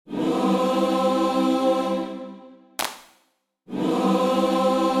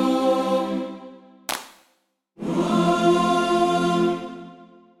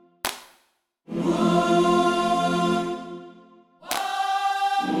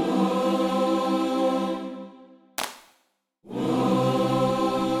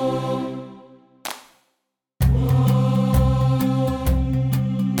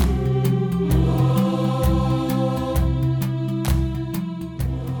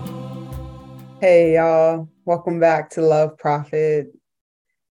Hey y'all, welcome back to Love Profit.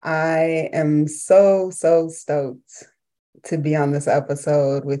 I am so stoked to be on this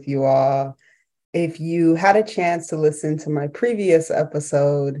episode with you all. If you had a chance to listen to my previous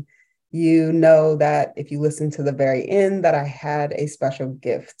episode, you know that if you listen to the very end, that I had a special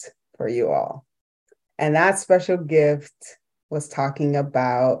gift for you all. And that special gift was talking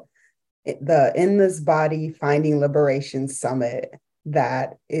about the In This Body Finding Liberation Summit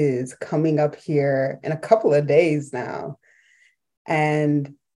that is coming up here in a couple of days now.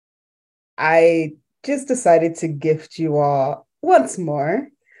 And I just decided to gift you all once more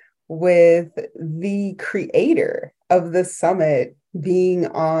with the creator of the summit being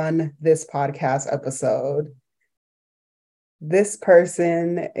on this podcast episode. This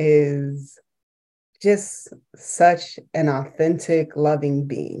person is just such an authentic, loving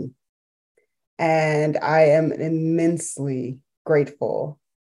being. And I am immensely grateful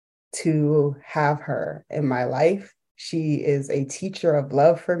to have her in my life. She is a teacher of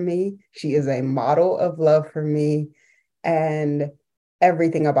love for me. She is a model of love for me. And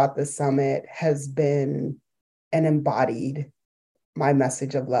everything about the summit has been and embodied my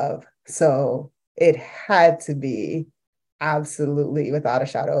message of love. So it had to be absolutely, without a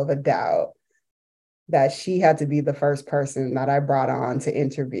shadow of a doubt, that she had to be the first person that I brought on to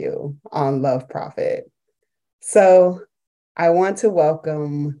interview on Love Profit. So I want to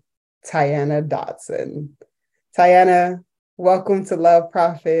welcome Tiana Dodson. Tiana, welcome to Love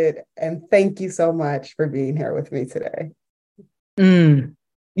Profit, and thank you so much for being here with me today. You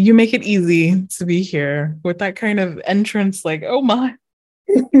make it easy to be here with that kind of entrance, like, oh my,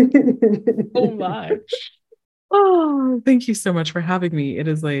 oh my. Oh, thank you so much for having me. It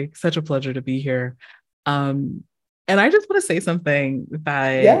is like such a pleasure to be here. And I just want to say something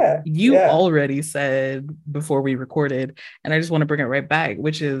that you already said before we recorded, and I just want to bring it right back,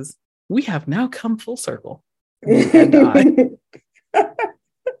 which is we have now come full circle. You and I.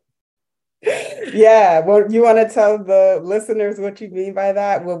 Yeah, well, you want to tell the listeners what you mean by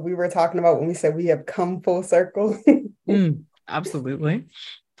that? What we were talking about when we said we have come full circle? Absolutely.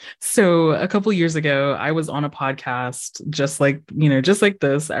 So a couple years ago, I was on a podcast just like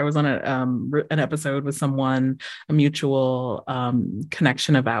this. I was on an episode with someone, a mutual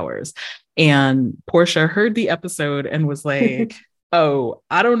connection of ours. And Portia heard the episode and was like, oh,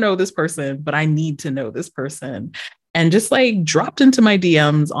 I don't know this person, but I need to know this person. And just like dropped into my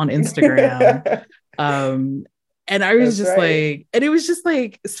DMs on Instagram. And I was just like, and it was just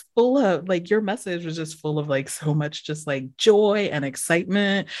like, it's full of like, your message was just full of like so much just like joy and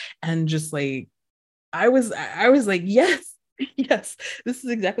excitement. And just like, I was like, yes, this is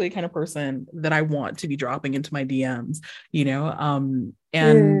exactly the kind of person that I want to be dropping into my DMs, you know?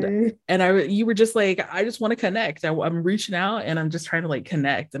 You were just like, I just want to connect. I'm reaching out and I'm just trying to like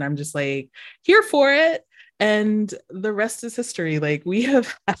connect. And I'm just like, here for it. And the rest is history. Like we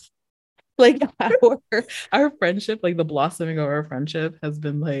have like our friendship, like the blossoming of our friendship has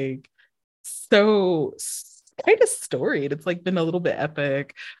been like so kind of storied. It's like been a little bit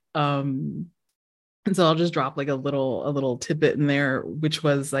epic. And so I'll just drop like a little tidbit in there, which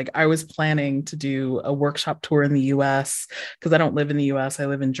was like I was planning to do a workshop tour in the US because I don't live in the US, I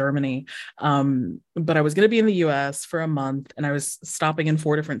live in Germany. But I was going to be in the US for a month and I was stopping in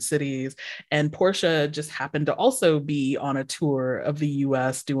 4 different cities. And Portia just happened to also be on a tour of the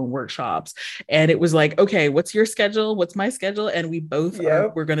US doing workshops. And it was like, okay, what's your schedule? What's my schedule? And we both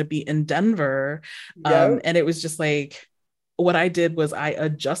we're going to be in Denver. And it was just like, what I did was I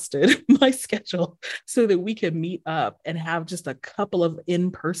adjusted my schedule so that we could meet up and have just a couple of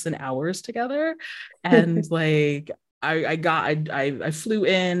in-person hours together. And like, I flew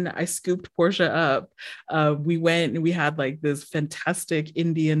in, I scooped Portia up. We went and we had like this fantastic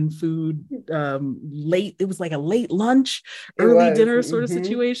Indian food, it was like a late lunch, early dinner sort of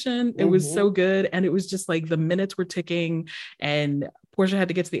situation. It was so good. And it was just like the minutes were ticking and Portia had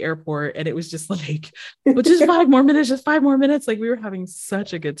to get to the airport and it was just like, but just 5 more minutes, just 5 more minutes. Like we were having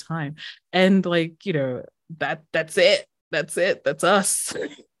such a good time. And like, you know, that's it. That's us.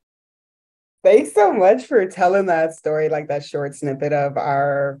 Thanks so much for telling that story, like that short snippet of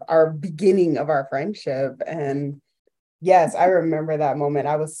our beginning of our friendship. And yes, I remember that moment.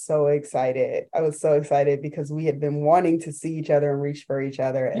 I was so excited. I was so excited because we had been wanting to see each other and reach for each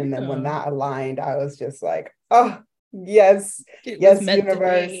other. And then when that aligned, I was just like, oh, yes,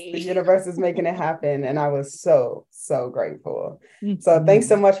 universe, the universe is making it happen. And I was so grateful. So thanks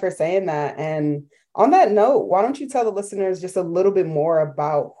so much for saying that. And on that note, why don't you tell the listeners just a little bit more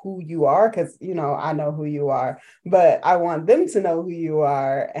about who you are? Because, you know, I know who you are, but I want them to know who you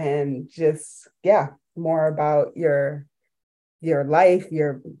are and just, more about your your life,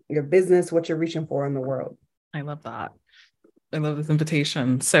 your business, what you're reaching for in the world. I love that. I love this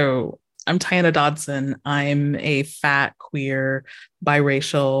invitation. So I'm Tiana Dodson. I'm a fat, queer,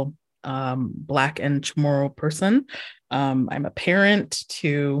 biracial, Black and Chamorro person. I'm a parent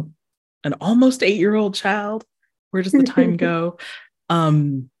to an almost 8-year-old child. Where does the time go?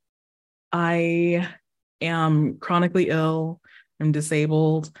 I am chronically ill. I'm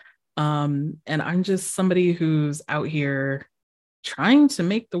disabled. And I'm just somebody who's out here trying to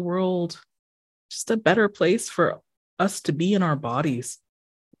make the world just a better place for us to be in our bodies.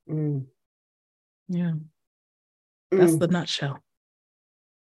 Mm. Yeah. That's the nutshell.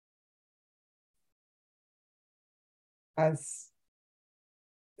 As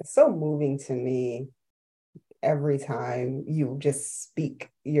it's so moving to me every time you just speak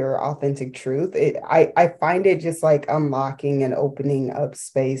your authentic truth. I find it just like unlocking and opening up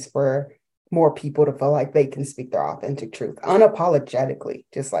space for more people to feel like they can speak their authentic truth unapologetically.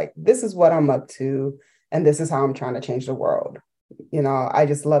 Just like, this is what I'm up to, and this is how I'm trying to change the world. I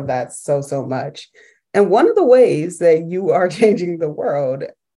just love that so, so much. And one of the ways that you are changing the world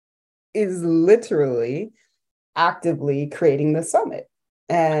is literally actively creating the summit.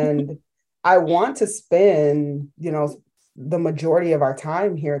 And I want to spend, the majority of our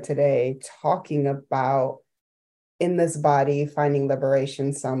time here today talking about In This Body, Finding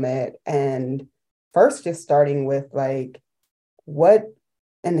Liberation Summit. And first, just starting with like, what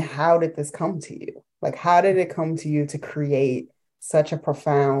and how did this come to you? Like, how did it come to you to create such a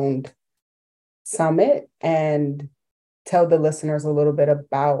profound summit, and tell the listeners a little bit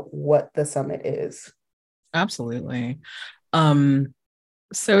about what the summit is? Absolutely.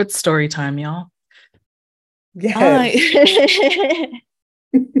 So it's story time, y'all. Yes. I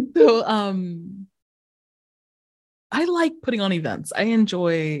so I like putting on events. I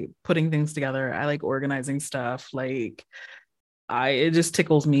enjoy putting things together. I like organizing stuff. Like it just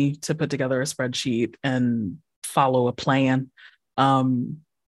tickles me to put together a spreadsheet and follow a plan.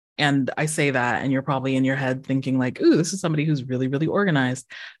 And I say that, and you're probably in your head thinking like, ooh, this is somebody who's really, really organized.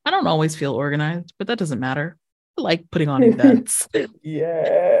 I don't always feel organized, but that doesn't matter. I like putting on events.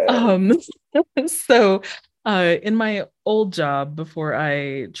 Yeah. um, so in my old job before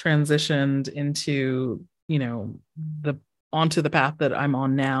I transitioned into, the onto the path that I'm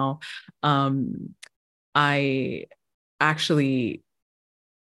on now, I actually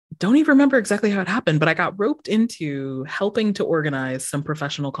don't even remember exactly how it happened, but I got roped into helping to organize some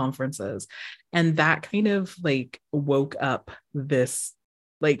professional conferences. And that kind of like woke up this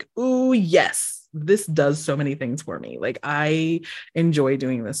like, oh, yes, this does so many things for me. Like I enjoy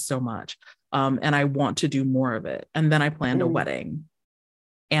doing this so much. And I want to do more of it. And then I planned a wedding.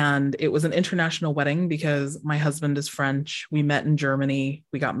 And it was an international wedding because my husband is French. We met in Germany.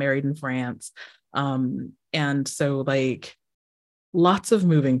 We got married in France. And so like lots of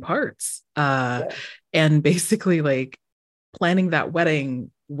moving parts. Yeah. And basically like planning that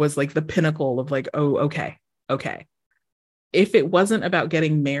wedding was like the pinnacle of like, oh, okay. If it wasn't about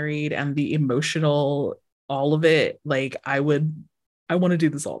getting married and the emotional, all of it, like I want to do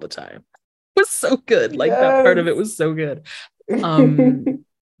this all the time. It was so good. Like that part of it Yes. was so good.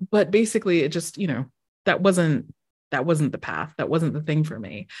 But basically it just, that wasn't the path. That wasn't the thing for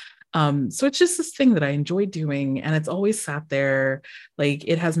me. So it's just this thing that I enjoy doing, and it's always sat there. Like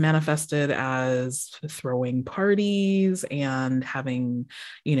it has manifested as throwing parties and having,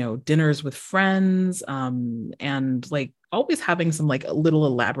 dinners with friends, and like always having some like a little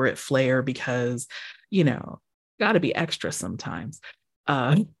elaborate flair because, got to be extra sometimes.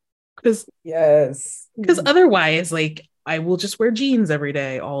 Because Yes. otherwise, like I will just wear jeans every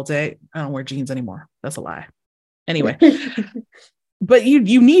day, all day. I don't wear jeans anymore. That's a lie. Anyway, but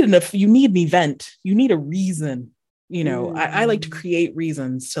you need an event. You need a reason. I like to create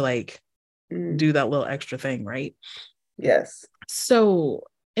reasons to like do that little extra thing, right? Yes. So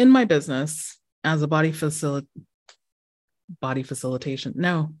in my business as a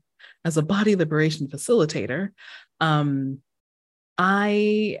as a body liberation facilitator,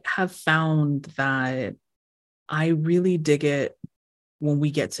 I have found that I really dig it when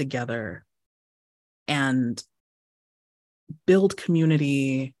we get together and build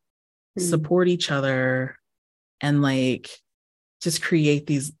community, support each other, and like just create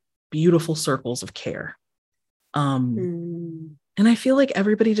these beautiful circles of care. And I feel like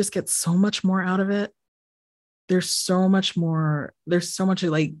everybody just gets so much more out of it. There's so much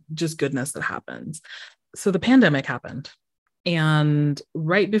like just goodness that happens. So the pandemic happened. And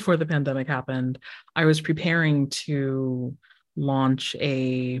right before the pandemic happened, I was preparing to launch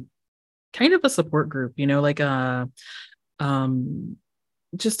a kind of a support group, like a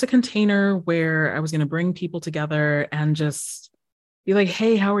just a container where I was going to bring people together and just Be like,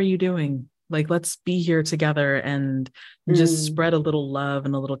 hey, how are you doing? Like, let's be here together and just Mm, spread a little love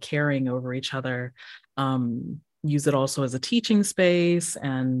and a little caring over each other. Use it also as a teaching space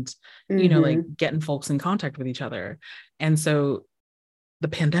and, like mm-hmm. getting folks in contact with each other. And so the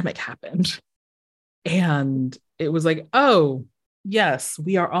pandemic happened and it was like, oh, yes,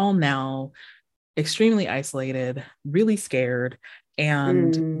 we are all now extremely isolated, really scared.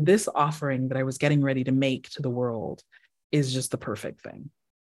 And Mm, this offering that I was getting ready to make to the world is just the perfect thing.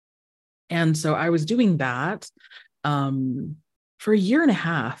 And so I was doing that for a year and a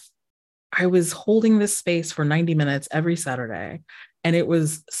half. I was holding this space for 90 minutes every Saturday. And it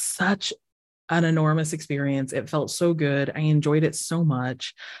was such an enormous experience. It felt so good. I enjoyed it so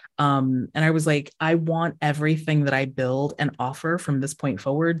much. And I was like, I want everything that I build and offer from this point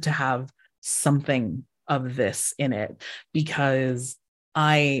forward to have something of this in it because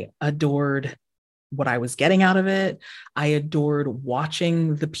I adored what I was getting out of it. I adored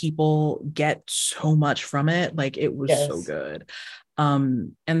watching the people get so much from it. Like it was so yes. good.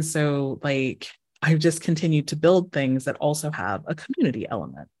 And so like I've just continued to build things that also have a community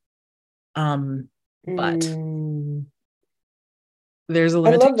element. But Mm. there's a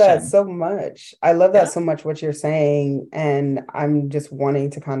I love that limitation. so much. I love that Yeah. so much what you're saying. And I'm just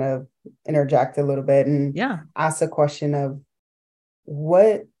wanting to kind of interject a little bit and Yeah. ask a question of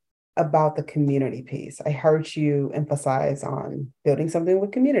what about the community piece? I heard you emphasize on building something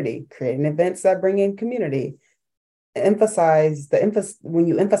with community, creating events that bring in community. Emphasize the emphasis when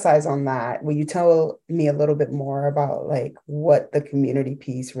you emphasize on that, will you tell me a little bit more about like what the community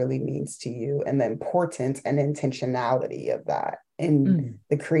piece really means to you and the importance and intentionality of that in Mm,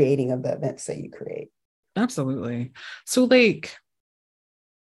 the creating of the events that you create? absolutely. So like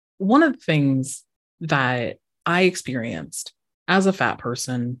one of the things that I experienced as a fat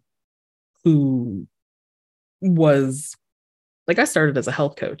person who was like I started as a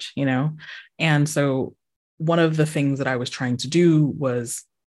health coach, And so one of the things that I was trying to do was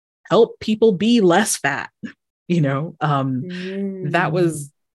help people be less fat, you know. That Mm,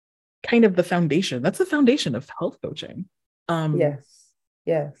 was kind of the foundation. That's the foundation of health coaching. Um, yes,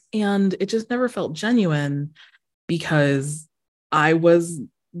 yes. and it just never felt genuine because I was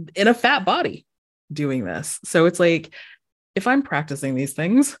in a fat body doing this. So it's like if I'm practicing these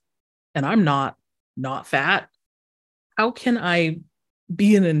things and I'm not fat, how can I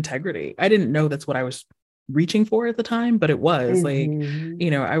be in integrity? I didn't know that's what I was reaching for at the time, but it was like,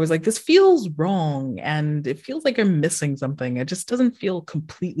 Mm-hmm. I was like, this feels wrong and it feels like I'm missing something. It just doesn't feel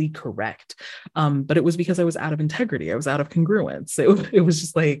completely correct. But it was because I was out of integrity. I was out of congruence. It was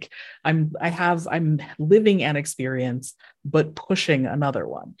just like I'm living an experience, but pushing another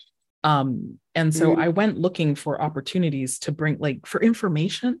one. And so I went looking for opportunities to bring like for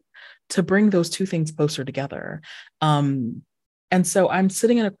information to bring those two things closer together. Um, and so I'm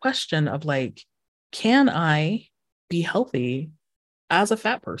sitting in a question of like, can I be healthy as a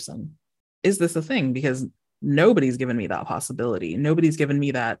fat person? Is this a thing? Because nobody's given me that possibility. Nobody's given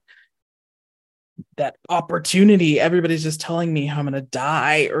me that opportunity. Everybody's just telling me how I'm going to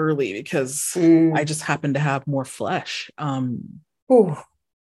die early because I Mm-hmm. just happen to have more flesh. Ooh,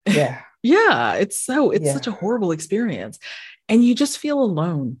 yeah, Yeah, it's such yeah. a horrible experience. And you just feel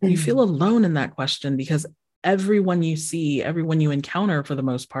alone. You feel Mm, alone in that question because everyone you see, everyone you encounter for the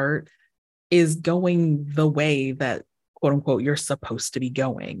most part is going the way that quote unquote you're supposed to be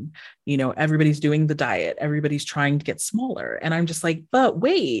going. Everybody's doing the diet, everybody's trying to get smaller. And I'm just like, but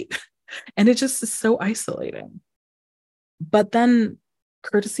wait. And it just is so isolating. But then,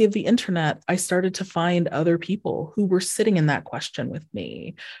 courtesy of the internet, I started to find other people who were sitting in that question with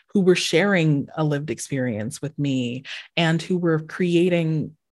me, who were sharing a lived experience with me, and who were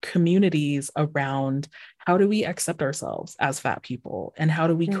creating communities around how do we accept ourselves as fat people and how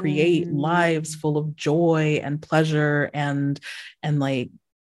do we create lives mm, full of joy and pleasure and like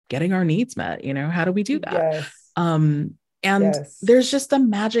getting our needs met. How do we do that? yes, um and yes. there's just a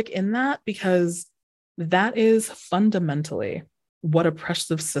magic in that because that is fundamentally what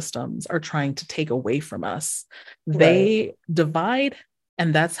oppressive systems are trying to take away from us. Right. They divide,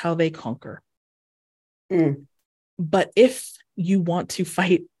 and that's how they conquer. Mm, But if you want to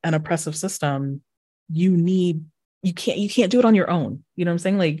fight an oppressive system, you need you can't do it on your own. You know what I'm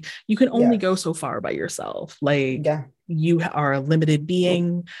saying? Like you can only go yes. so far by yourself. Like Yeah. you are a limited Mm,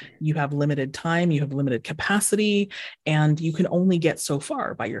 being, you have limited time, you have limited capacity, and you can only get so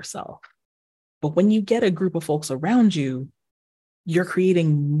far by yourself. But when you get a group of folks around you, you're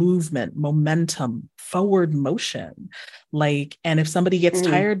creating movement, momentum, forward motion. Like, and if somebody gets mm,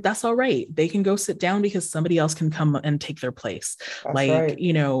 tired, that's all right. They can go sit down because somebody else can come and take their place. that's Like, right.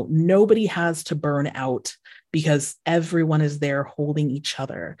 nobody has to burn out because everyone is there holding each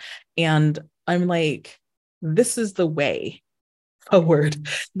other. And I'm like, this is the way forward.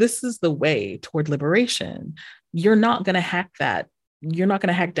 This is the way toward liberation. You're not going to hack that. You're not going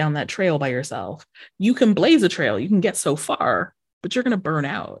to hack down that trail by yourself. You can blaze a trail, you can get so far, but you're going to burn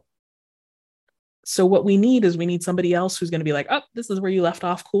out. So what we need is we need somebody else who's going to be like, oh, this is where you left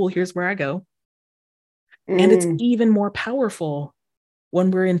off. Cool. Here's where I go. And it's Mm, even more powerful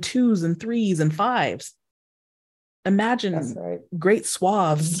when we're in twos and threes and fives. that's Imagine right. great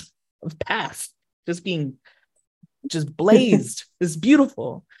swaths of past just being just blazed. It's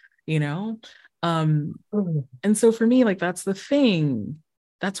beautiful, you know? Um, and so for me, like that's the thing.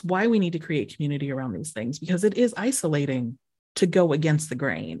 That's why we need to create community around these things, because it is isolating to go against the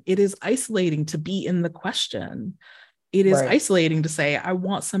grain. It is isolating to be in the question. It is Right. isolating to say, I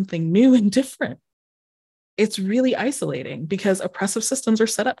want something new and different. It's really isolating because oppressive systems are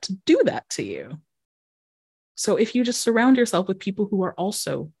set up to do that to you. So if you just surround yourself with people who are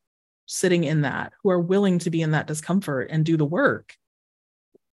also sitting in that, who are willing to be in that discomfort and do the work,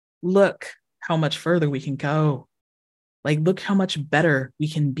 look how much further we can go. Like, look how much better we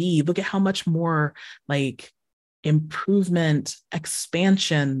can be. Look at how much more like improvement,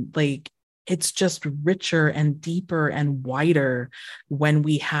 expansion, like it's just richer and deeper and wider when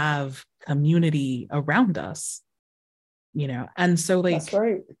we have community around us, you know? And so, That's like,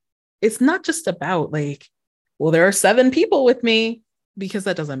 right. it's not just about like, well, there are 7 people with me, because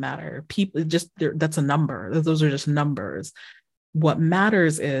that doesn't matter. People just, that's a number. Those are just numbers. What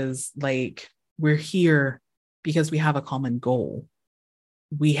matters is like, we're here because we have a common goal.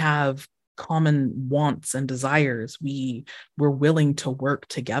 We have common wants and desires. We're willing to work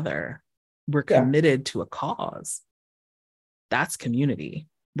together. We're Yeah. committed to a cause. That's community.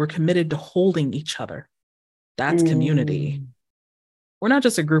 We're committed to holding each other. That's community. Mm, We're not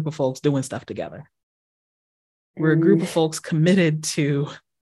just a group of folks doing stuff together. We're a group mm. of folks committed to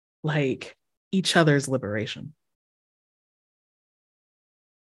like each other's liberation.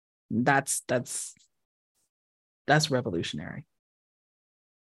 That's revolutionary.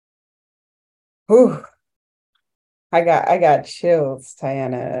 Whew. I got chills,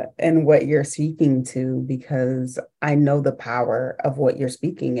 Tiana, in what you're speaking to, because I know the power of what you're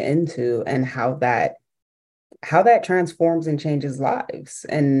speaking into and how that transforms and changes lives,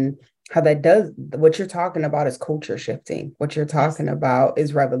 and how that does what you're talking about is culture shifting. What you're Yes. talking about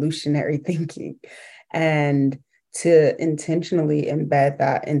is revolutionary thinking. And to intentionally embed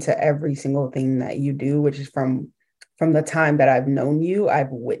that into every single thing that you do, which is from the time that I've known you,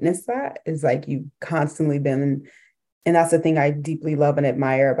 I've witnessed that, is like you've constantly been, and that's the thing I deeply love and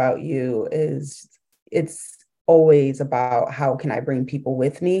admire about you, is it's always about how can I bring people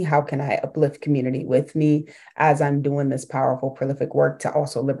with me? How can I uplift community with me as I'm doing this powerful, prolific work to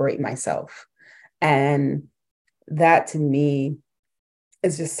also liberate myself? And that to me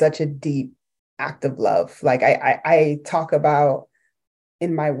is just such a deep act of love. Like I talk about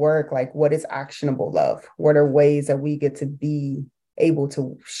in my work, like what is actionable love? What are ways that we get to be able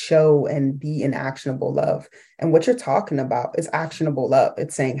to show and be in actionable love? And what you're talking about is actionable love.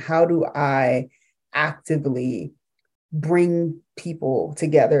 It's saying, how do I actively bring people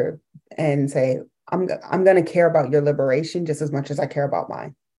together and say, I'm going to care about your liberation just as much as I care about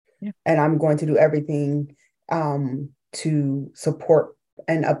mine. Yeah. And I'm going to do everything to support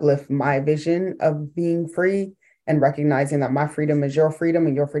and uplift my vision of being free, and recognizing that my freedom is your freedom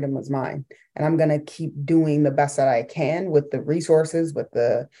and your freedom is mine. And I'm going to keep doing the best that I can with the resources, with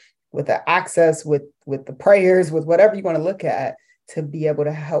the access, with the prayers, with whatever you want to look at, to be able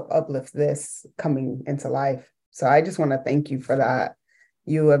to help uplift this coming into life. So I just want to thank you for that.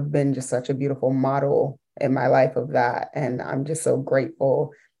 You have been just such a beautiful model in my life of that. And I'm just so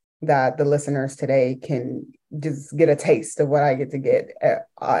grateful that the listeners today can just get a taste of what I get to get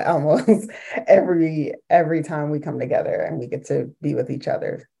almost every time we come together and we get to be with each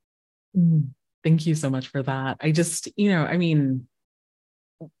other. Thank you so much for that. I just, I mean,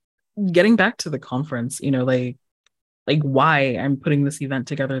 getting back to the conference, like why I'm putting this event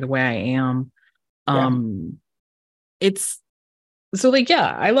together the way I am. Yeah. Um, it's so like,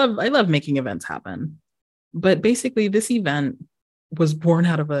 yeah, I love making events happen. But basically this event was born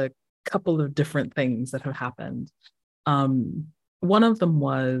out of a couple of different things that have happened. Um, One of them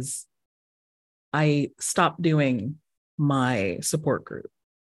was I stopped doing my support group,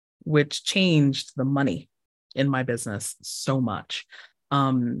 which changed the money in my business so much.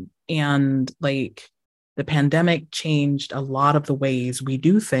 And like the pandemic changed a lot of the ways we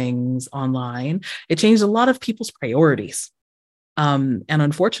do things online. It changed a lot of people's priorities. And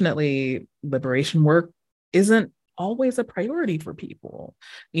unfortunately, liberation work isn't always a priority for people.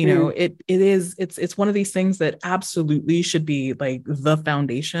 Mm. It's one of these things that absolutely should be like the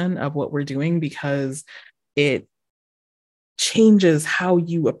foundation of what we're doing, because it changes how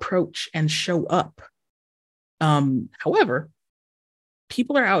you approach and show up. However,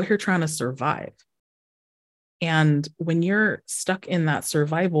 people are out here trying to survive. And when you're stuck in that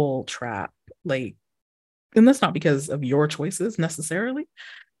survival trap, like, and that's not because of your choices necessarily,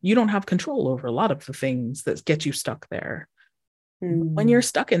 you don't have control over a lot of the things that get you stuck there. When you're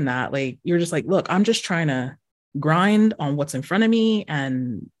Mm. stuck in that, like, you're just like, look, I'm just trying to grind on what's in front of me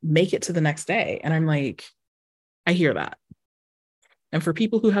and make it to the next day. And I'm like, I hear that. And for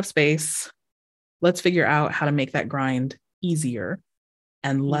people who have space, let's figure out how to make that grind easier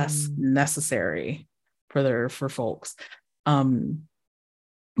and less Mm. necessary for folks. Um,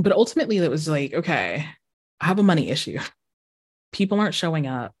 but ultimately it was like, okay, I have a money issue. People aren't showing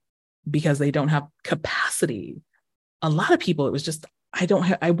up because they don't have capacity. A lot of people, it was just,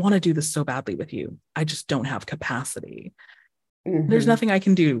 I want to do this so badly with you. I just don't have capacity. There's Mm-hmm. nothing I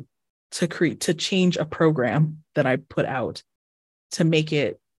can do to change a program that I put out to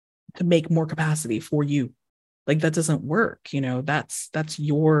make more capacity for you. Like, that doesn't work. That's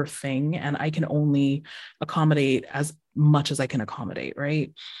your thing. And I can only accommodate as much as I can accommodate.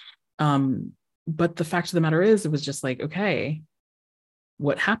 Right. But the fact of the matter is, it was just like, okay,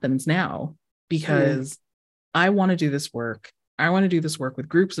 what happens now? Mm. Because I want to do this work. I want to do this work with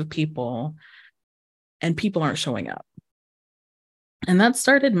groups of people, and people aren't showing up. And that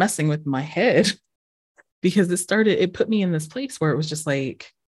started messing with my head because it put me in this place where it was just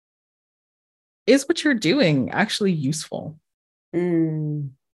like, is what you're doing actually useful?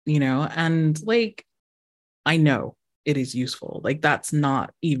 Mm. And like, I know it is useful. Like, that's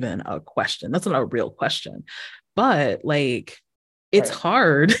not even a question. That's not a real question. But like, it's Right.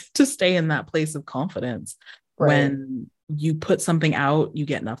 hard to stay in that place of confidence Right. when you put something out, you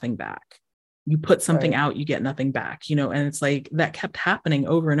get nothing back. You put something Right. out, you get nothing back, and it's like that kept happening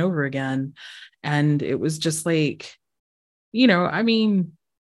over and over again. And it was just like, I mean,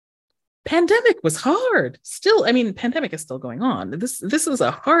 pandemic was hard. Still, I mean, pandemic is still going on. This is a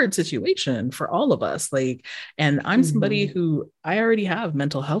hard situation for all of us. Like, and I'm somebody Mm-hmm. who, I already have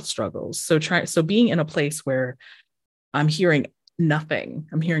mental health struggles. So being in a place where I'm hearing nothing,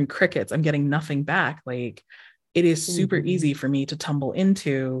 I'm hearing crickets, I'm getting nothing back. Like, it is super Mm-hmm. easy for me to tumble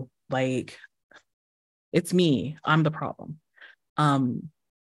into, like, it's me, I'm the problem. Um,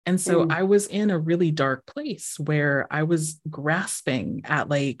 and so Mm. I was in a really dark place where I was grasping at,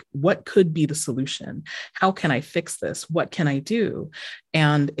 like, what could be the solution? How can I fix this? What can I do?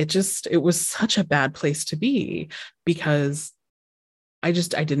 And it was such a bad place to be, because I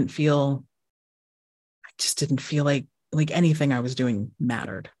just didn't feel like anything I was doing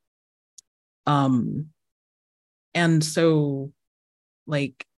mattered. Um, and so,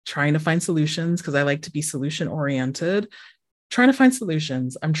 like, trying to find solutions, because I like to be solution oriented, trying to find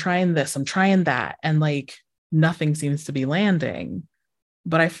solutions. I'm trying this, I'm trying that. And like, nothing seems to be landing.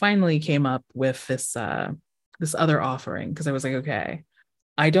 But I finally came up with this other offering, because I was like, okay,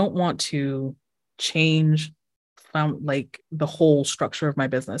 I don't want to change like the whole structure of my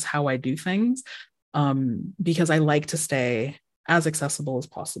business, how I do things, because I like to stay as accessible as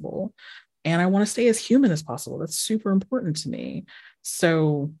possible. And I want to stay as human as possible. That's super important to me.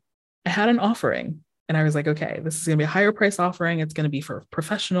 So I had an offering, and I was like, okay, this is going to be a higher price offering. It's going to be for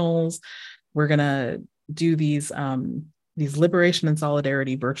professionals. We're going to do these liberation and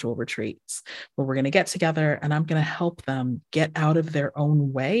solidarity virtual retreats where we're going to get together, and I'm going to help them get out of their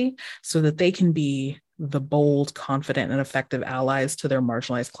own way so that they can be the bold, confident, and effective allies to their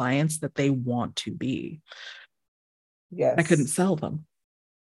marginalized clients that they want to be. I couldn't Yes. sell them.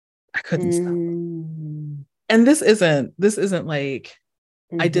 I couldn't sell them. Mm. And this isn't like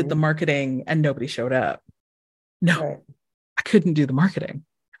I did the Mm-hmm. marketing and nobody showed up. No, Right. I couldn't do the marketing.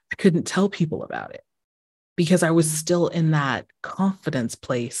 I couldn't tell people about it because I was still in that confidence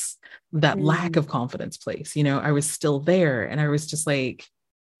place, that lack Mm. of confidence place. I was still there, and I was just like,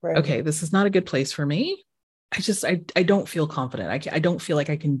 Right. okay, this is not a good place for me. I don't feel confident. I don't feel like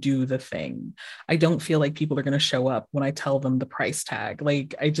I can do the thing. I don't feel like people are going to show up when I tell them the price tag.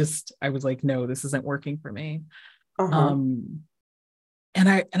 Like, I was like, no, this isn't working for me. Uh-huh. Um, and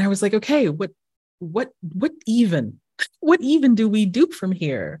I was like, okay, what even what even do we do from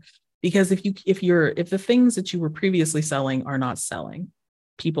here? Because if the things that you were previously selling are not selling,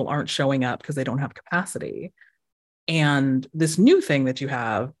 people aren't showing up because they don't have capacity. And this new thing that you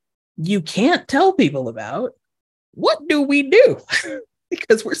have, you can't tell people about. What do we do?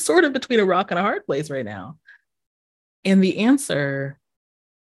 Because we're sort of between a rock and a hard place right now. And the answer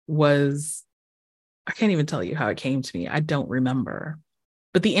was I can't even tell you how it came to me. I don't remember.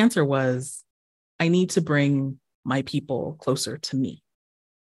 But the answer was, I need to bring my people closer to me.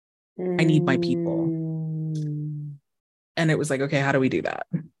 I need my people. Mm, And it was like, okay, how do we do that?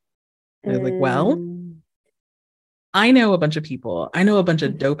 I was like, well, mm, I know a bunch of people. I know a bunch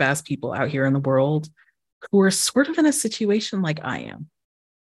of dope ass people out here in the world who are sort of in a situation like I am.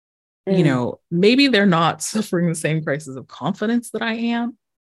 You mm. know, maybe they're not suffering the same crisis of confidence that I am,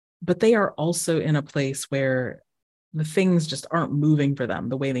 but they are also in a place where the things just aren't moving for them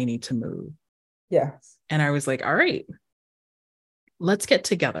the way they need to move. Yes. And I was like, all right, let's get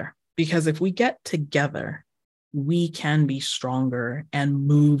together. Because if we get together, we can be stronger and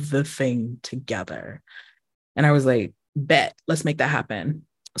move the thing together. And I was like, bet, let's make that happen.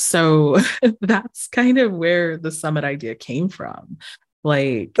 So that's kind of where the summit idea came from.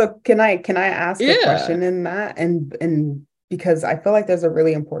 Like, So can I ask a yeah, question in that? And because I feel like there's a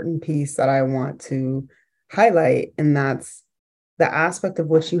really important piece that I want to highlight, and that's the aspect of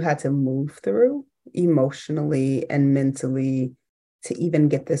which you had to move through emotionally and mentally to even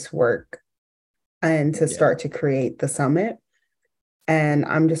get this work and to yeah, start to create the summit. And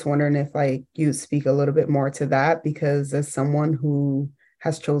I'm just wondering if like you speak a little bit more to that, because as someone who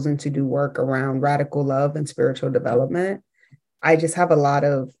has chosen to do work around radical love and spiritual development, I just have a lot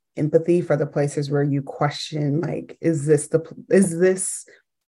of empathy for the places where you question, like, is this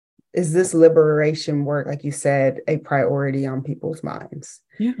liberation work, like you said, a priority on people's minds?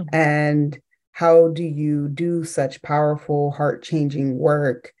 yeah. And how do you do such powerful, heart-changing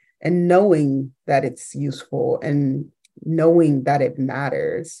work and knowing that it's useful and knowing that it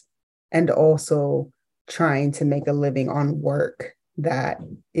matters, and also trying to make a living on work that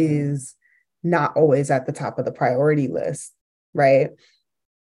is not always at the top of the priority list, right?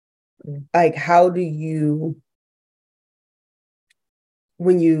 Like, how do you,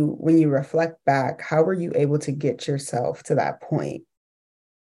 when you reflect back, how were you able to get yourself to that point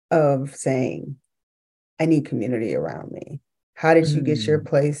of saying, I need community around me? How did you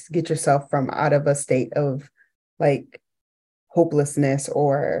Mm. get yourself from out of a state of like hopelessness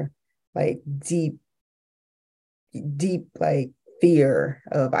or like deep like fear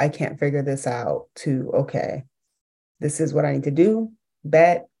of I can't figure this out to, okay, this is what I need to do.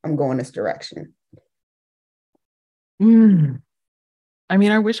 Bet I'm going this direction. Mm. I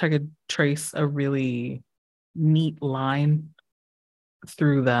mean, I wish I could trace a really neat line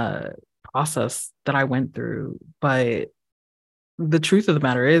through the process that I went through, but the truth of the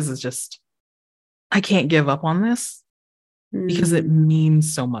matter is just I can't give up on this because it Mm,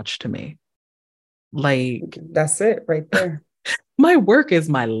 means so much to me. Like that's it right there. my work is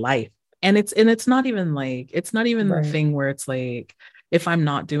my life. And it's not even like it's not even the Right. thing where it's like if I'm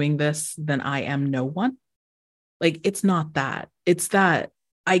not doing this, then I am no one. Like it's not that. It's that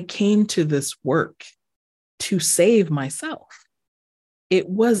I came to this work to save myself. It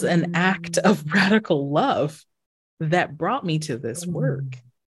was an act of Mm, radical love that brought me to this mm, work.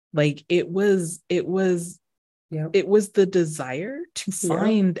 Like yep. it was the desire to Yep.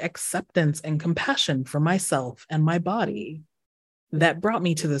 find acceptance and compassion for myself and my body Yep. that brought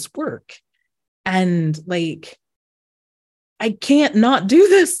me to this work. And like I can't not do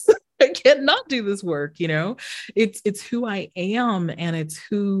this. I can't not do this work, you know? It's who I am and it's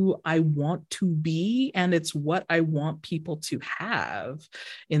who I want to be and it's what I want people to have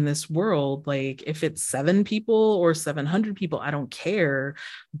in this world. Like if it's 7 people or 700 people, I don't care,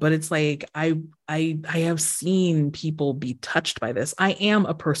 but it's like I have seen people be touched by this. I am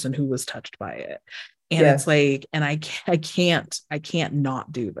a person who was touched by it. And it's Yes. like and I can't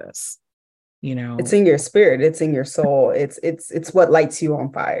not do this, you It's know? in your spirit, it's in your soul. It's what lights you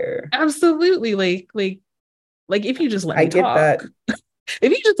on fire. Absolutely. Like if you just let I me get that. talk,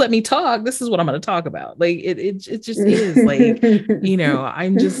 if you just let me talk, this is what I'm going to talk about. Like it just is like, I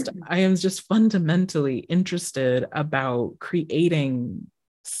am just fundamentally interested about creating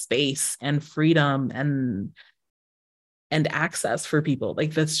space and freedom and access for people.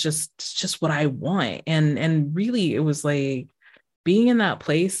 Like that's just what I want. And really it was like being in that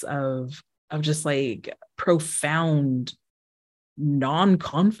place of just like profound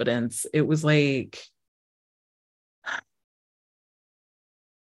non-confidence. It was like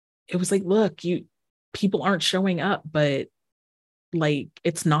look, you people aren't showing up, but like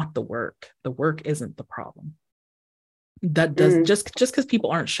it's not the work isn't the problem. That does Mm, just because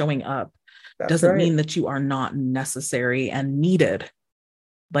people aren't showing up that's doesn't right. mean that you are not necessary and needed.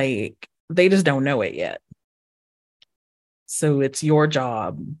 Like they just don't know it yet, so it's your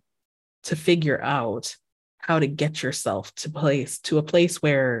job to figure out how to get yourself to a place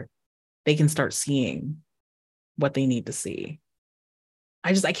where they can start seeing what they need to see.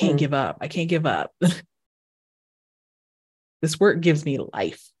 I can't give up. I can't give up. This work gives me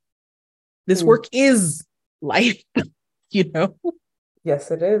life. This Mm. work is life, you know? Yes,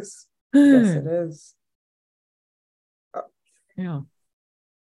 it is. Yes, it is. Yeah.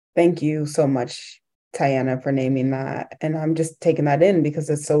 Thank you so much, Tiana, for naming that. And I'm just taking that in because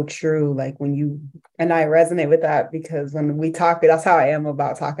it's so true. Like when you and I resonate with that because when we talk, that's how I am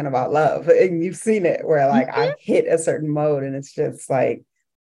about talking about love. And you've seen it where like Mhm. I hit a certain mode and it's just like,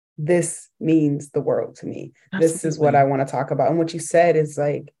 this means the world to me. This is what I Absolutely. want to talk about. And what you said is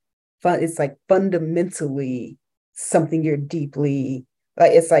like fun, it's like fundamentally something you're deeply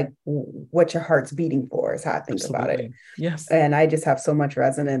like it's like what your heart's beating for is how I think about it. Absolutely. Yes. And I just have so much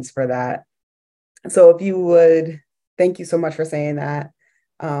resonance for that. So if you would, thank you so much for saying that.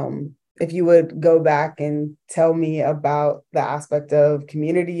 If you would go back and tell me about the aspect of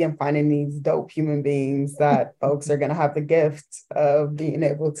community and finding these dope human beings that folks are going to have the gift of being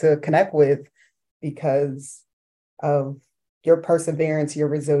able to connect with because of your perseverance, your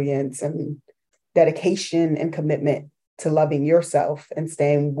resilience, and dedication and commitment to loving yourself and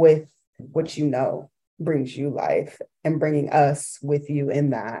staying with what you know brings you life and bringing us with you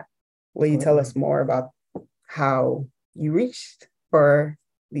in that. Will you tell Absolutely. us more about how you reached for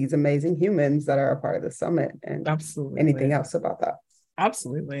these amazing humans that are a part of the summit and anything Absolutely. else about that?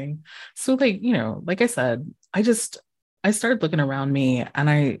 Absolutely. So like, like I said, I started looking around me and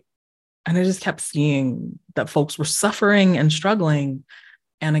I just kept seeing that folks were suffering and struggling.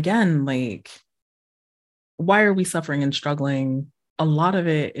 And again, like, why are we suffering and struggling? A lot of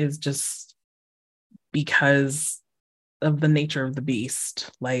it is just because of the nature of the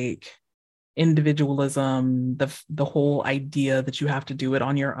beast, like individualism, the whole idea that you have to do it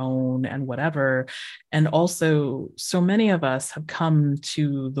on your own and whatever. And also, so many of us have come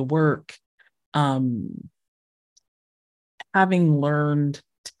to the work um, having learned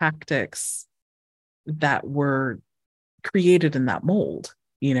tactics that were created in that mold,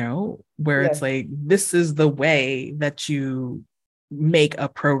 where it's Yes. like, this is the way that you make a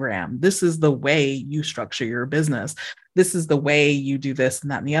program. This is the way you structure your business. This is the way you do this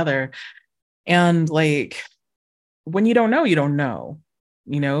and that and the other. And like, when you don't know, you don't know,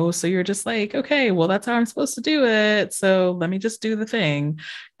 So you're just like, okay, well, that's how I'm supposed to do it. So let me just do the thing.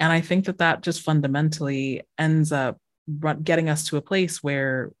 And I think that that just fundamentally ends up getting us to a place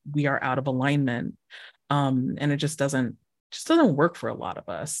where we are out of alignment. And it just doesn't work for a lot of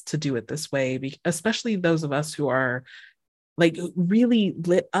us to do it this way, especially those of us who are like really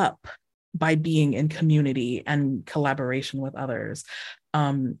lit up by being in community and collaboration with others.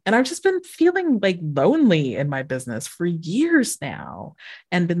 And I've just been feeling like lonely in my business for years now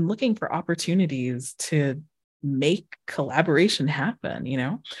and been looking for opportunities to make collaboration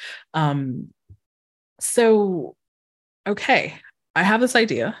happen. Um, so, okay, I have this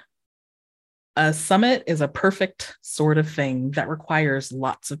idea. A summit is a perfect sort of thing that requires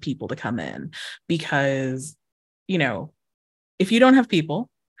lots of people to come in because, you know, if you don't have people,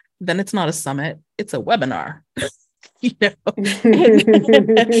 then it's not a summit, it's a webinar. you know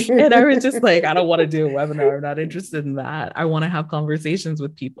and, and I was just like, I don't want to do a webinar. I'm not interested in that. I want to have conversations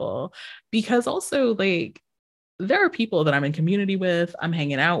with people because also like there are people that I'm in community with, I'm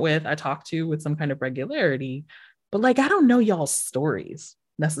hanging out with, I talk to with some kind of regularity, but like I don't know y'all's stories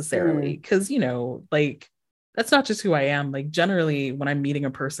necessarily Mm, because like that's not just who I am. Like generally when I'm meeting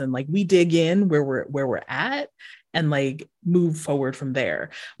a person, like we dig in where we're at and like move forward from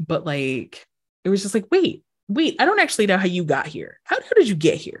there. But like it was just like, wait, I don't actually know how you got here. How did you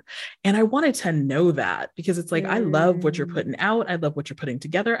get here? And I wanted to know that because it's like, I love what you're mm, putting out. I love what you're putting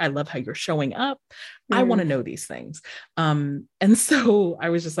together. I love how you're showing up. I want to mm. know these things. And so I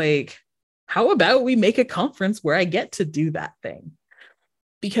was just like, how about we make a conference where I get to do that thing?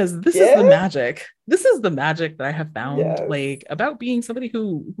 Because this is the Yeah. magic. This is the magic that I have found, Yes. like about being somebody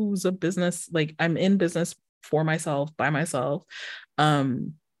who's a business, like I'm in business for myself, by myself.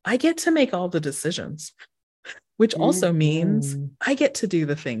 Um, I get to make all the decisions, which also means Mm-hmm. I get to do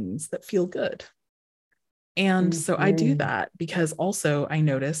the things that feel good. And so I do Mm-hmm. that because also I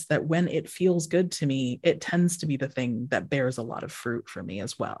notice that when it feels good to me, it tends to be the thing that bears a lot of fruit for me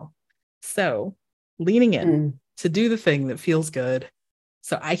as well. So leaning in Mm. to do the thing that feels good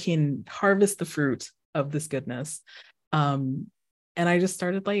so I can harvest the fruit of this goodness. Um, and I just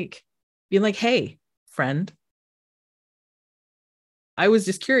started like being like, hey, friend, I was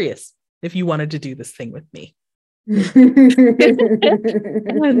just curious if you wanted to do this thing with me. and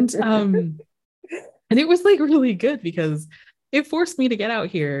and it was like really good because it forced me to get out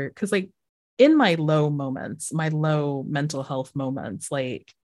here because like in my low moments, my low mental health moments,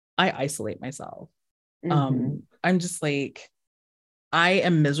 like I isolate myself. Mm-hmm. I'm just like I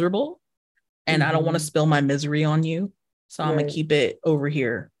am miserable and I don't want to spill my misery on you. So I'm going to Right. keep it over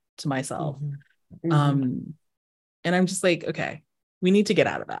here to myself. Um, and I'm just like, okay, we need to get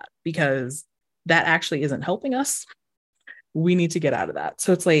out of that because that actually isn't helping us. We need to get out of that.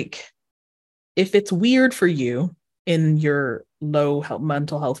 So it's like, if it's weird for you in your low health,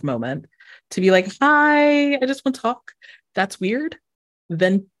 mental health moment to be like, hi, I just want to talk, that's weird.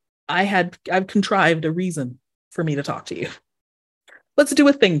 Then I've contrived a reason for me to talk to you. Let's do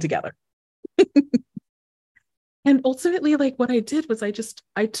a thing together. And ultimately, like what I did was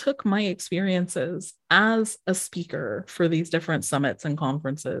I took my experiences as a speaker for these different summits and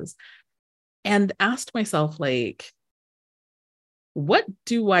conferences and asked myself, like, what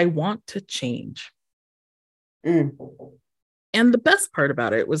do I want to change? Mm. And the best part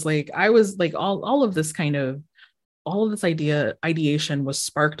about it was like I was like all of this kind of all of this ideation was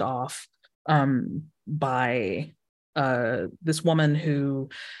sparked off by this woman who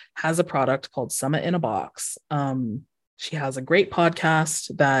has a product called Summit in a Box. She has a great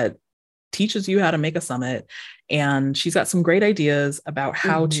podcast that teaches you how to make a summit, and she's got some great ideas about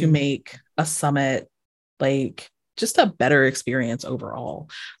how to make a summit like just a better experience overall.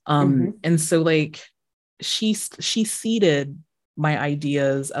 And so like she seeded my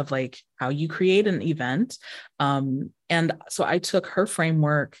ideas of like how you create an event. And so I took her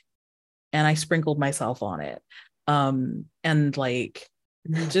framework and I sprinkled myself on it. And like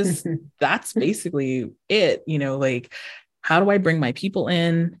just that's basically it, you know, like how do I bring my people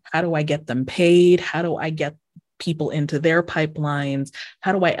in? How do I get them paid? How do I get people into their pipelines?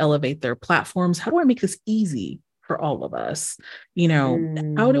 How do I elevate their platforms? How do I make this easy for all of us? You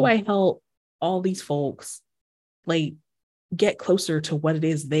know, how do I help all these folks like get closer to what it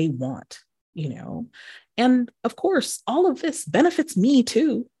is they want, you know? And of course, all of this benefits me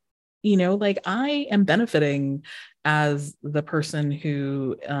too. You know, like I am benefiting as the person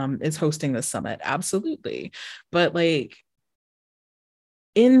who is hosting this summit. Absolutely. But like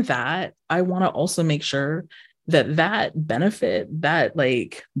in that, I want to also make sure that that benefit, that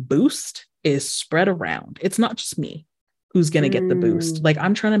like boost is spread around. It's not just me who's going to get the boost. Like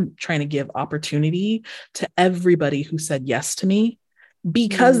I'm trying to give opportunity to everybody who said yes to me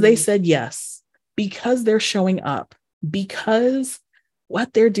because they said yes, because they're showing up, because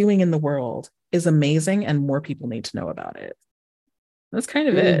what they're doing in the world is amazing and more people need to know about it. That's kind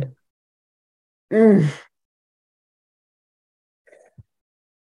of it.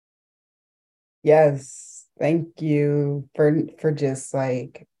 Yes, thank you for just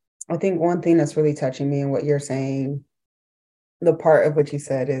like I think one thing that's really touching me in what you're saying, the part of what you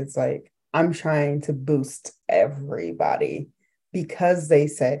said is like I'm trying to boost everybody because they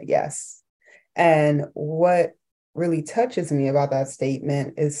said yes. And what really touches me about that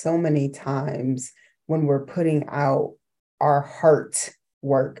statement is so many times when we're putting out our heart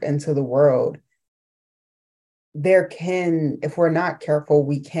work into the world, there can, if we're not careful,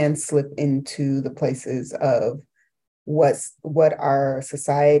 we can slip into the places of what our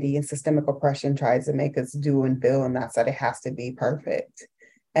society and systemic oppression tries to make us do and feel, and that's that it has to be perfect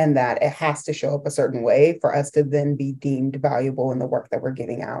and that it has to show up a certain way for us to then be deemed valuable in the work that we're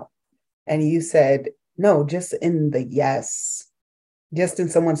giving out. And you said, no, just in the yes, just in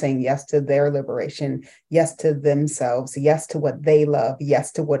someone saying yes to their liberation, yes to themselves, yes to what they love,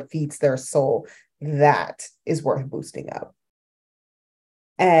 yes to what feeds their soul, that is worth boosting up.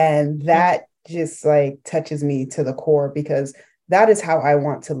 And Yeah. that just like touches me to the core because that is how I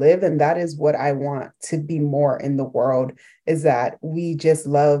want to live. And that is what I want to be more in the world is that we just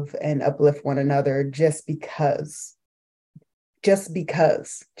love and uplift one another just because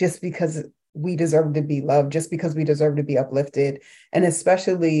we deserve to be loved, just because we deserve to be uplifted. And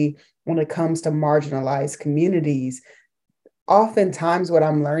especially when it comes to marginalized communities, oftentimes what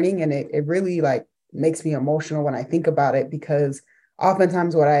I'm learning, and it really like makes me emotional when I think about it, because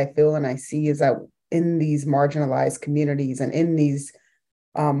oftentimes what I feel and I see is that in these marginalized communities and in these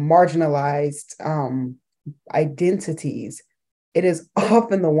marginalized identities, it is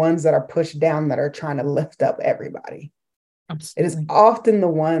often the ones that are pushed down that are trying to lift up everybody. It is Absolutely. often the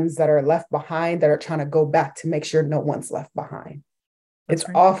ones that are left behind that are trying to go back to make sure no one's left behind. It's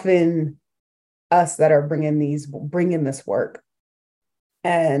That's right. often us that are bringing this work.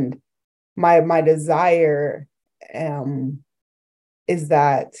 And my desire is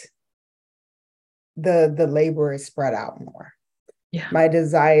that the labor is spread out more. Yeah. My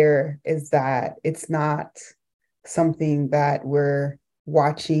desire is that it's not something that we're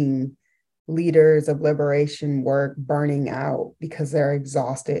watching leaders of liberation work burning out because they're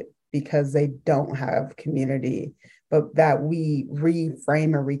exhausted, because they don't have community, but that we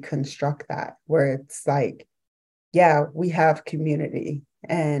reframe and reconstruct that where it's like yeah, we have community.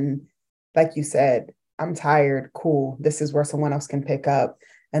 And like you said, I'm tired, cool. This is where someone else can pick up.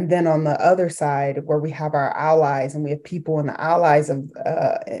 And then on the other side, where we have our allies and we have people in the allies of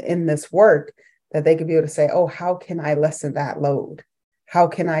in this work that they could be able to say, oh, how can I lessen that load? How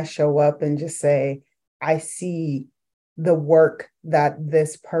can I show up and just say, I see the work that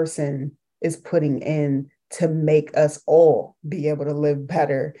this person is putting in to make us all be able to live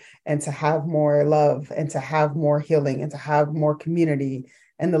better and to have more love and to have more healing and to have more community.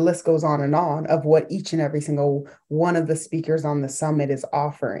 And the list goes on of what each and every single one of the speakers on the summit is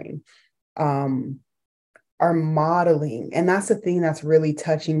offering, are modeling. And that's the thing that's really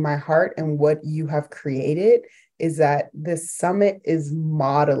touching my heart. And what you have created is that this summit is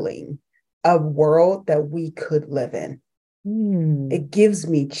modeling a world that we could live in. It gives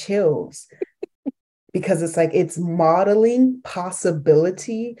me chills because it's like it's modeling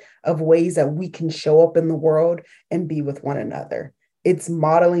possibility of ways that we can show up in the world and be with one another. It's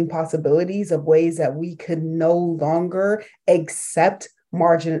modeling possibilities of ways that we could no longer accept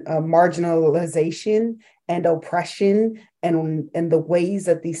marginalization and oppression and the ways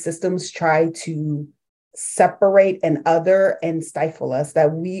that these systems try to separate and other and stifle us,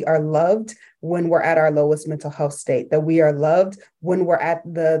 that we are loved when we're at our lowest mental health state, that we are loved when we're at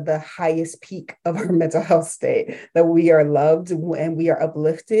the highest peak of our mental health state, that we are loved and we are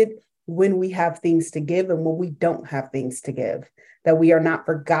uplifted when we have things to give and when we don't have things to give, that we are not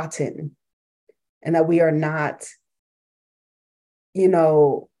forgotten and that we are not, you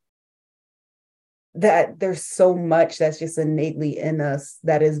know, that there's so much that's just innately in us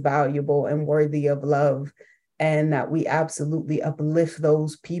that is valuable and worthy of love, and that we absolutely uplift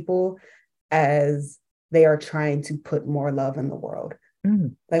those people as they are trying to put more love in the world.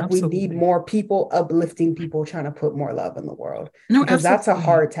 Like Absolutely. we need more people uplifting people trying to put more love in the world, No, because absolutely. that's a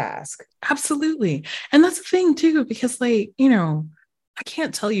hard task. Absolutely. And that's the thing too, because like, you know, I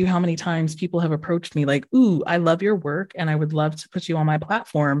can't tell you how many times people have approached me like, ooh, I love your work and I would love to put you on my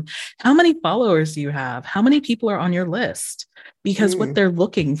platform. How many followers do you have? How many people are on your list? Because what they're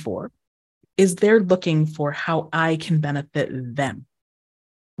looking for is they're looking for how I can benefit them.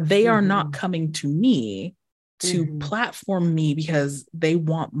 They are not coming to me to platform me because they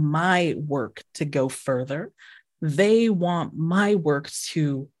want my work to go further. They want my work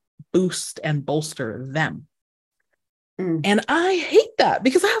to boost and bolster them. And I hate that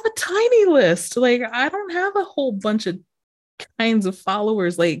because I have a tiny list. Like I don't have a whole bunch of kinds of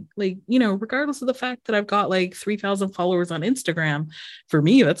followers. Like, you know, regardless of the fact that I've got like 3,000 followers on Instagram, for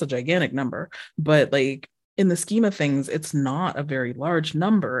me, that's a gigantic number. But like in the scheme of things, it's not a very large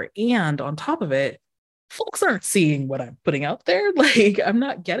number. And on top of it, folks aren't seeing what I'm putting out there. Like I'm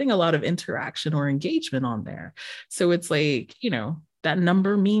not getting a lot of interaction or engagement on there. So it's like, you know, that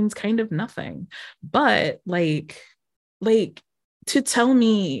number means kind of nothing. But like to tell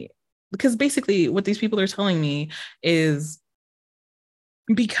me, because basically what these people are telling me is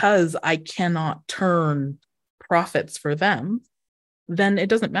because I cannot turn profits for them, then it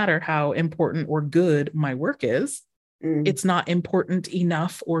doesn't matter how important or good my work is. It's not important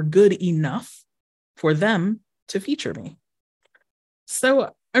enough or good enough for them to feature me.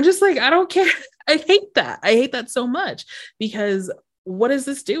 So I'm just like, I don't care. I hate that. I hate that so much because what is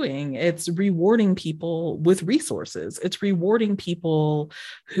this doing? It's rewarding people with resources. It's rewarding people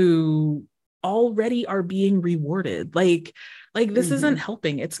who already are being rewarded. Like this isn't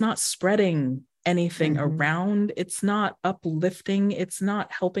helping. It's not spreading anything around. It's not uplifting. It's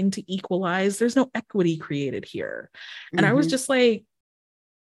not helping to equalize. There's no equity created here. And I was just like,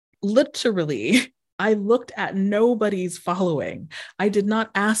 literally, I looked at nobody's following. I did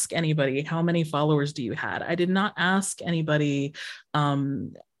not ask anybody, how many followers do you had? I did not ask anybody,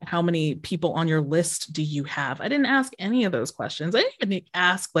 how many people on your list do you have? I didn't ask any of those questions. I didn't even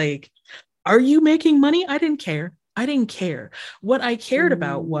ask like, are you making money? I didn't care. I didn't care. What I cared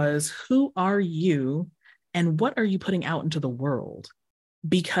about was who are you and what are you putting out into the world?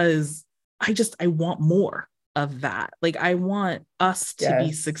 Because I want more of that. Like I want us to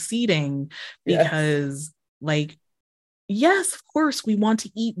be succeeding because like, yes, of course, we want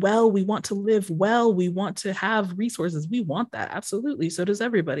to eat well. We want to live well. We want to have resources. We want that. Absolutely. So does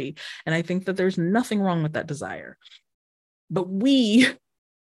everybody. And I think that there's nothing wrong with that desire. But we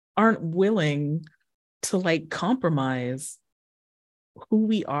aren't willing to like compromise who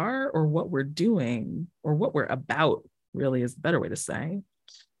we are or what we're doing or what we're about, really is the better way to say,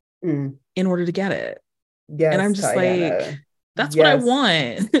 in order to get it. Yes, and I'm just Tiana. like, that's what I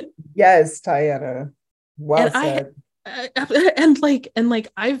want. Yes, Tiana. Well and said. and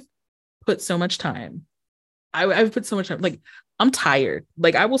like I've put so much time. I've put so much time. Like I'm tired.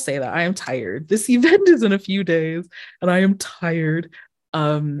 Like, I will say that I am tired. This event is in a few days and I am tired.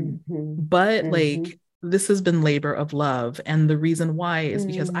 Mm-hmm. But Mm-hmm. like, this has been labor of love. And the reason why is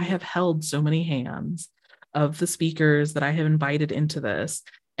because I Mm. have held so many hands of the speakers that I have invited into this.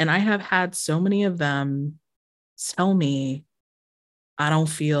 And I have had so many of them tell me, I don't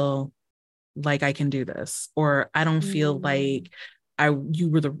feel like I can do this, or I don't feel Mm. like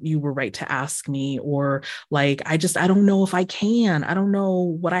you were right to ask me, or like I don't know if I can. I don't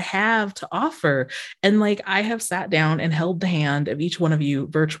know what I have to offer. And like I have sat down and held the hand of each one of you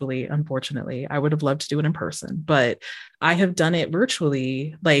virtually. Unfortunately, I would have loved to do it in person, but I have done it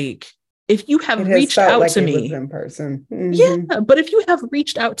virtually. Like if you It have has reached felt out like to it was me, in person. Mm-hmm. yeah, but if you have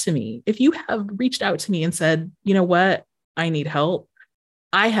reached out to me, if you have reached out to me and said, you know what, I need help,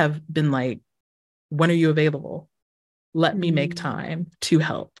 I have been like, when are you available? Let me make Mm. time to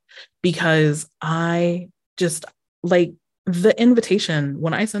help. Because I just like the invitation,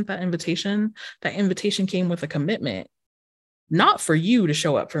 when I sent that invitation came with a commitment, not for you to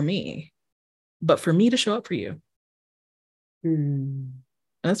show up for me, but for me to show up for you. And Mm.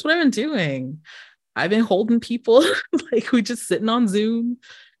 that's what I've been doing. I've been holding people like we just sitting on Zoom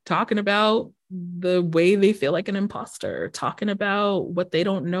talking about the way they feel like an imposter, talking about what they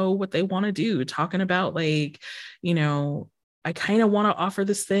don't know what they want to do, talking about like, you know, I kind of want to offer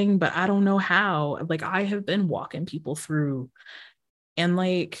this thing, but I don't know how. Like I have been walking people through and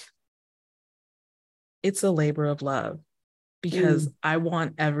like it's a labor of love because Mm. I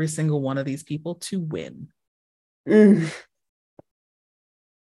want every single one of these people to win. Mm.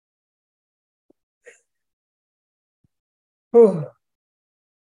 Oh,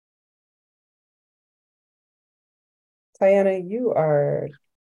 Tiana, you are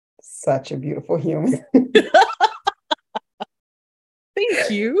such a beautiful human. Thank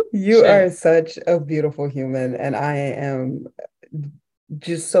you. You are Shit. such a beautiful human, and I am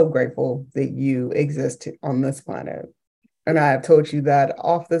just so grateful that you exist on this planet. And I have told you that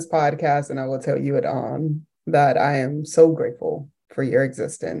off this podcast, and I will tell you it on that I am so grateful for your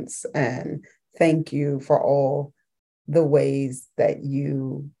existence. And thank you for all the ways that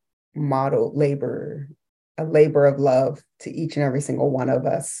you model a labor of love to each and every single one of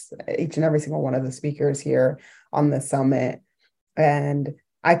us, each and every single one of the speakers here on the summit. And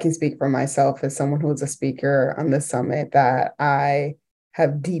I can speak for myself as someone who is a speaker on the summit that I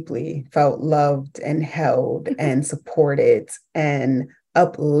have deeply felt loved and held and supported and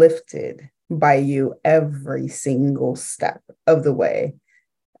uplifted by you every single step of the way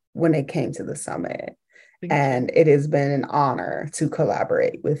when it came to the summit. Thank you. And it has been an honor to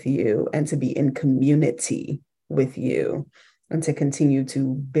collaborate with you and to be in community with you and to continue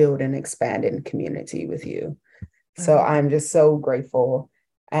to build and expand in community with you. So I'm just so grateful.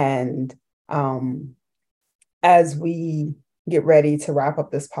 And um, as we get ready to wrap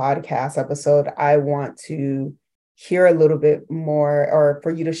up this podcast episode, I want to hear a little bit more, or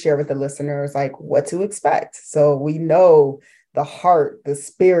for you to share with the listeners, like what to expect. So we know the heart, the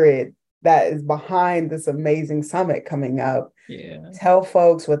spirit that is behind this amazing summit coming up. Yeah. Tell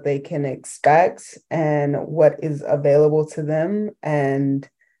folks what they can expect and what is available to them. And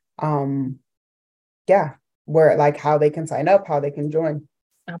um, yeah, where like how they can sign up, how they can join.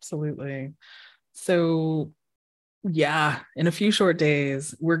 Absolutely. So, yeah, in a few short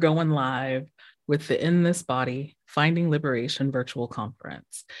days, we're going live with the In This Body Finding Liberation virtual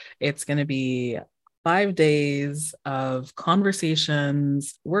conference. It's going to be 5 days of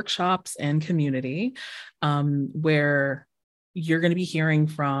conversations, workshops, and community where you're going to be hearing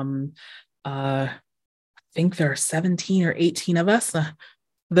from, I think there are 17 or 18 of us.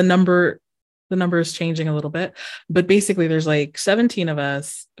 The number the number is changing a little bit, but basically there's like 17 of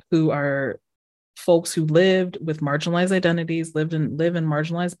us who are folks who lived with marginalized identities, live in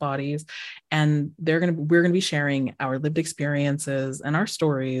marginalized bodies, and we're gonna be sharing our lived experiences and our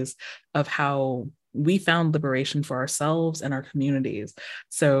stories of how we found liberation for ourselves and our communities.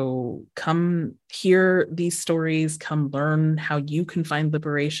 So come hear these stories, come learn how you can find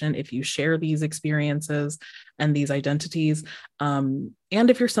liberation if you share these experiences and these identities. And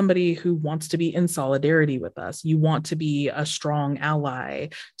if you're somebody who wants to be in solidarity with us, you want to be a strong ally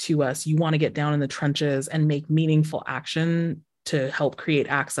to us, you want to get down in the trenches and make meaningful action to help create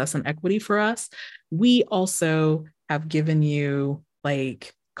access and equity for us, we also have given you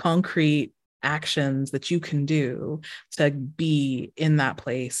like concrete actions that you can do to be in that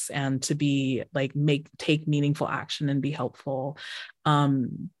place and to be like take meaningful action and be helpful.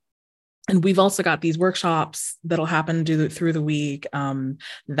 And we've also got these workshops that'll happen through the week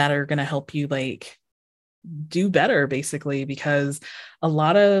that are going to help you like do better, basically, because a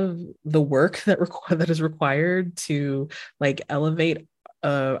lot of the work that is required to like elevate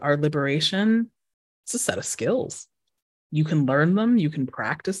our liberation, it's a set of skills. You can learn them, you can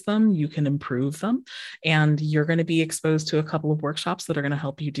practice them, you can improve them, and you're going to be exposed to a couple of workshops that are going to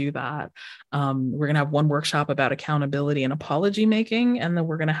help you do that. We're going to have one workshop about accountability and apology making, and then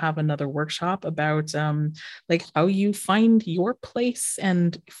we're going to have another workshop about like how you find your place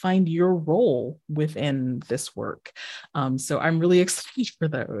and find your role within this work. So I'm really excited for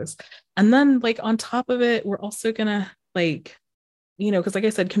those. And then like on top of it, we're also going to like, because like I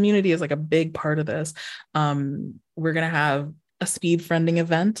said, community is like a big part of this. We're going to have a speed friending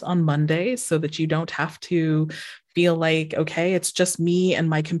event on Monday so that you don't have to feel like, okay, it's just me and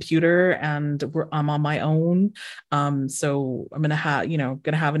my computer and I'm on my own. So I'm going to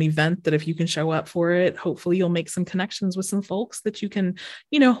have an event that if you can show up for it, hopefully you'll make some connections with some folks that you can,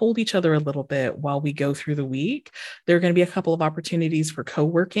 hold each other a little bit while we go through the week. There are going to be a couple of opportunities for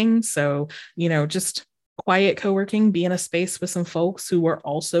co-working. So, just quiet co-working, be in a space with some folks who are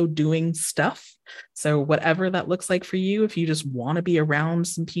also doing stuff. So whatever that looks like for you, if you just want to be around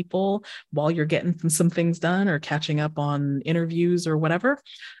some people while you're getting some things done or catching up on interviews or whatever,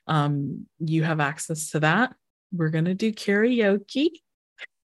 you have access to that. We're going to do karaoke.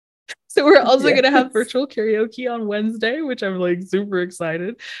 So we're also going to have virtual karaoke on Wednesday, which I'm like super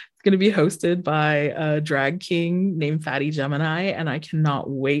excited. It's going to be hosted by a drag king named Fatty Gemini, and I cannot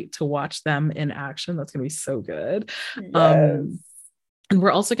wait to watch them in action. That's going to be so good. Yes. And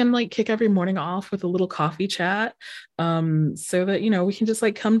we're also going to like kick every morning off with a little coffee chat, so that, we can just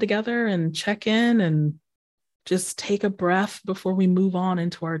like come together and check in and just take a breath before we move on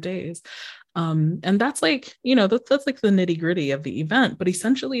into our days. And that's like, that's like the nitty gritty of the event, but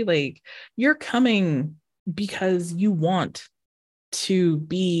essentially like you're coming because you want to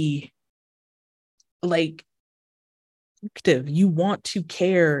be like active, you want to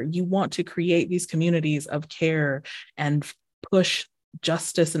care, you want to create these communities of care and push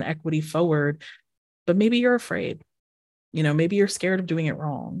justice and equity forward, but maybe you're afraid. Maybe you're scared of doing it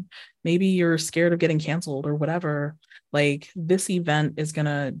wrong. Maybe you're scared of getting canceled or whatever. Like this event is going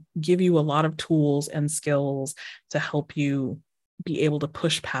to give you a lot of tools and skills to help you be able to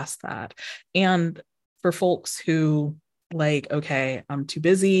push past that. And for folks who like, okay, I'm too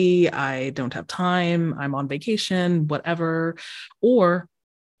busy, I don't have time, I'm on vacation, whatever, or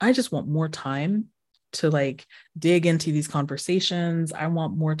I just want more time to like dig into these conversations. I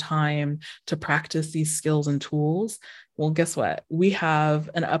want more time to practice these skills and tools. Well, guess what? We have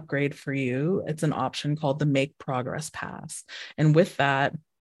an upgrade for you. It's an option called the Make Progress Pass. And with that,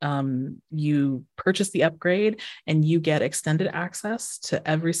 you purchase the upgrade and you get extended access to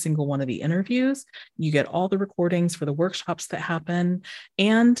every single one of the interviews. You get all the recordings for the workshops that happen.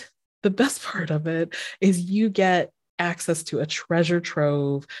 And the best part of it is you get access to a treasure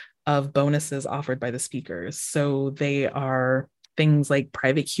trove of bonuses offered by the speakers. So they are things like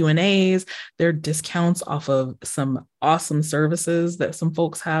private Q&As, they're discounts off of some awesome services that some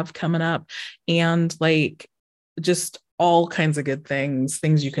folks have coming up, and like just all kinds of good things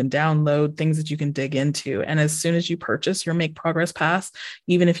you can download, things that you can dig into. And as soon as you purchase your Make Progress Pass,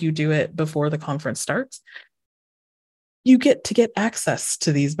 even if you do it before the conference starts, you get to get access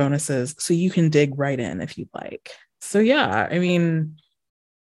to these bonuses so you can dig right in if you'd like. So yeah, I mean,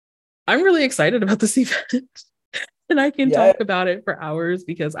 I'm really excited about this event. And I can talk about it for hours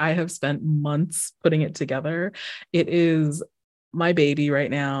because I have spent months putting it together. It is my baby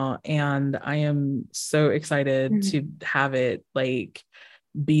right now, and I am so excited to have it like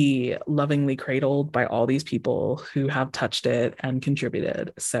be lovingly cradled by all these people who have touched it and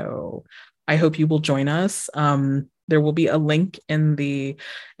contributed. So I hope you will join us. There will be a link in the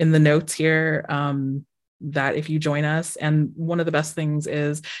notes here, that if you join us, and one of the best things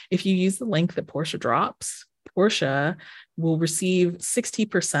is if you use the link that Portia drops, Portia will receive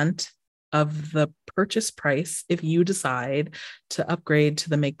 60% of the purchase price if you decide to upgrade to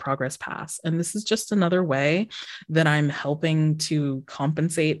the Make Progress Pass. And this is just another way that I'm helping to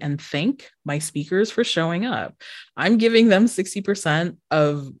compensate and thank my speakers for showing up. I'm giving them 60%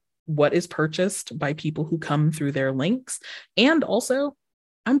 of what is purchased by people who come through their links. And also,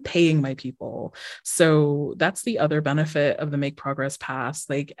 I'm paying my people. So that's the other benefit of the Make Progress Pass.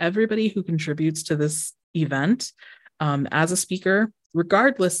 Like everybody who contributes to this event, as a speaker,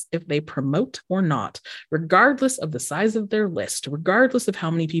 regardless if they promote or not, regardless of the size of their list, regardless of how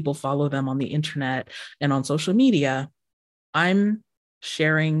many people follow them on the internet and on social media, I'm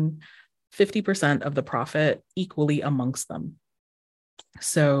sharing 50% of the profit equally amongst them.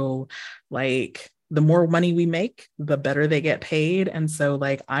 So like the more money we make, the better they get paid. And so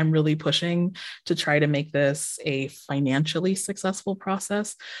like I'm really pushing to try to make this a financially successful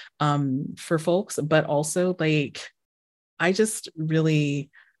process for folks, but also like I just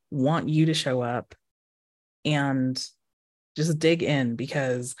really want you to show up and just dig in,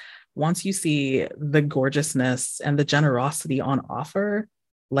 because once you see the gorgeousness and the generosity on offer,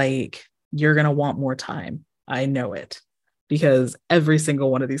 like you're going to want more time. I know it, because every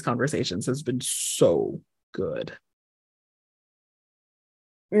single one of these conversations has been so good.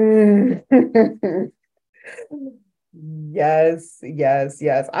 Mm. Yes, yes,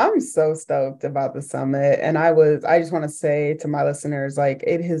 yes. I'm so stoked about the summit. And I just want to say to my listeners, like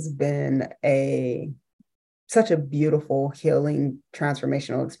it has been a such a beautiful, healing,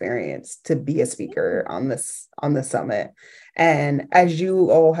 transformational experience to be a speaker on this summit. And as you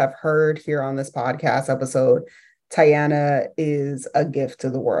all have heard here on this podcast episode, Tiana is a gift to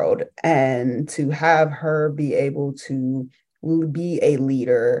the world. And to have her be able to be a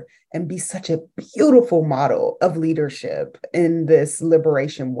leader and be such a beautiful model of leadership in this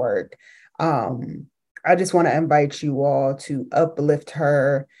liberation work. I just want to invite you all to uplift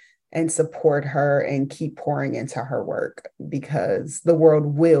her and support her and keep pouring into her work, because the world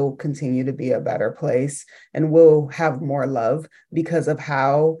will continue to be a better place and will have more love because of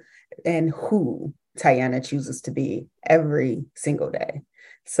how and who Tiana chooses to be every single day.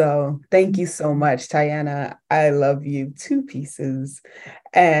 So thank you so much, Tiana. I love you two pieces.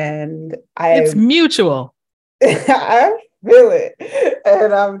 And It's mutual. I feel it.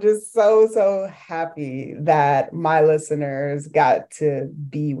 And I'm just so, so happy that my listeners got to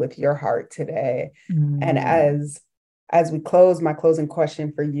be with your heart today. And as we close, my closing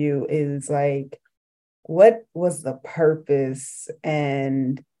question for you is like, what was the purpose?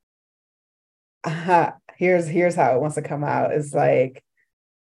 And here's how it wants to come out is like,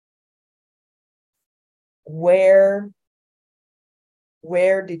 where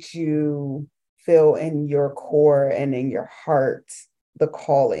did you feel in your core and in your heart the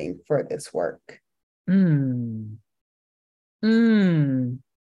calling for this work? Mm. Mm.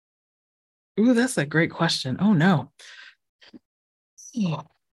 Ooh, that's a great question. Oh no.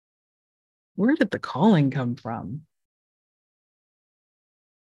 Where did the calling come from?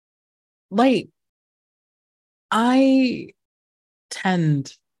 Like, I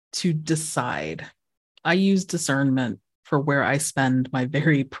tend to decide. I use discernment for where I spend my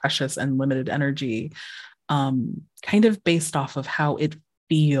very precious and limited energy, kind of based off of how it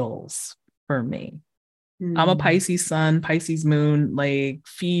feels for me. I'm a Pisces sun, Pisces moon, like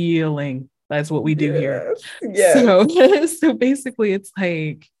feeling. That's what we do here. Yes, yes. So, so basically, it's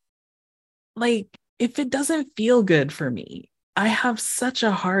like if it doesn't feel good for me, I have such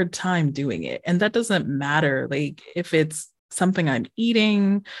a hard time doing it. And that doesn't matter. Like if it's something I'm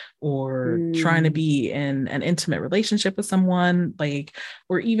eating or trying to be in an intimate relationship with someone, like,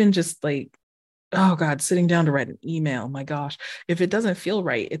 or even just like, oh God, sitting down to write an email. My gosh, if it doesn't feel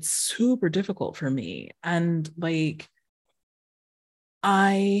right, it's super difficult for me. And like,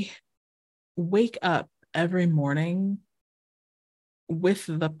 I wake up every morning with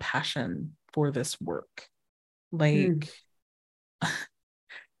the passion for this work. Like,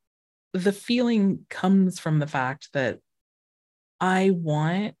 the feeling comes from the fact that I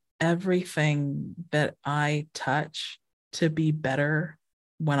want everything that I touch to be better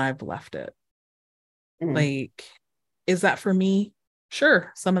when I've left it. Like, is that for me?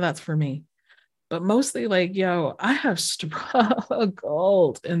 Sure, some of that's for me. But mostly, like, yo, I have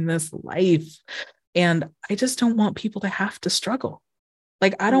struggled in this life. And I just don't want people to have to struggle.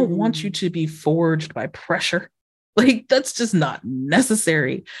 Like, I don't want you to be forged by pressure. Like, that's just not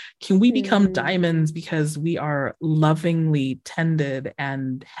necessary. Can we become diamonds because we are lovingly tended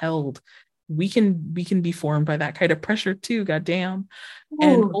and held? We can be formed by that kind of pressure too, goddamn.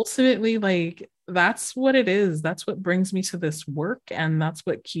 And ultimately, like, that's what it is. That's what brings me to this work, and that's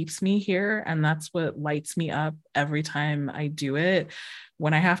what keeps me here, and that's what lights me up every time I do it.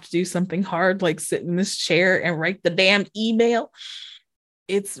 When I have to do something hard, like sit in this chair and write the damn email,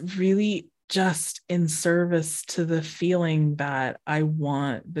 it's really just in service to the feeling that I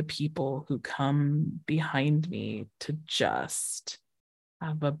want the people who come behind me to just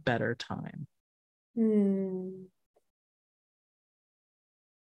have a better time.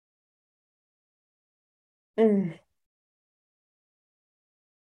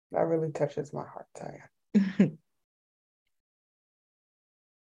 That really touches my heart, Taya.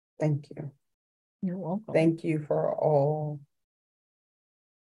 Thank you. You're welcome. Thank you for all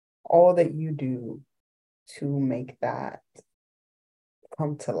that you do to make that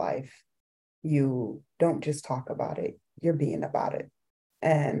come to life. You don't just talk about it, you're being about it.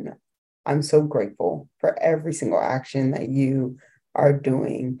 And I'm so grateful for every single action that you are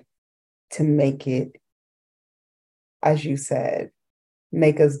doing to make it, as you said,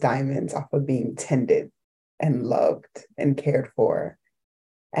 make us diamonds off of being tended and loved and cared for.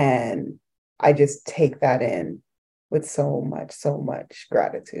 And I just take that in with so much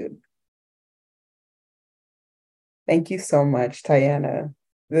gratitude. Thank you so much, Tiana.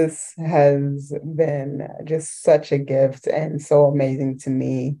 This has been just such a gift and so amazing to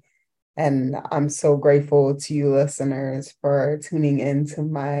me. And I'm so grateful to you listeners for tuning in to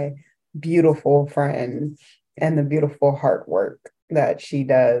my beautiful friend and the beautiful heart work that she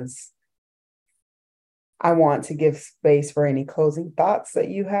does. I want to give space for any closing thoughts that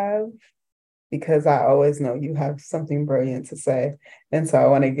you have, because I always know you have something brilliant to say. And so I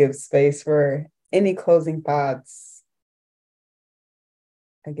want to give space for any closing thoughts.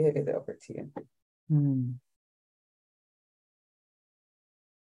 I give it over to you. Hmm.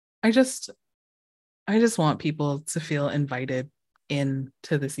 I just want people to feel invited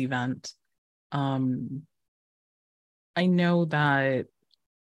into this event. I know that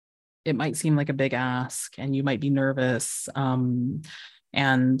it might seem like a big ask and you might be nervous. And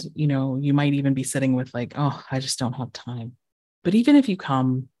you might even be sitting with like, oh, I just don't have time. But even if you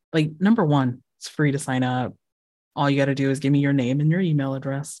come, like, number one, it's free to sign up. All you got to do is give me your name and your email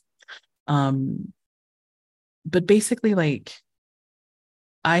address. But basically, like,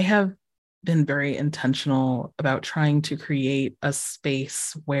 I have been very intentional about trying to create a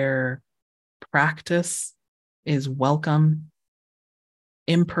space where practice is welcome,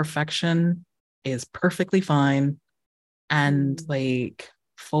 imperfection is perfectly fine, and like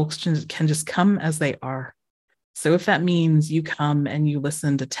folks can just come as they are. So if that means you come and you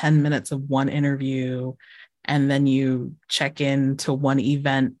listen to 10 minutes of one interview and then you check in to one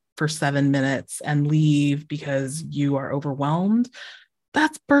event for 7 minutes and leave because you are overwhelmed,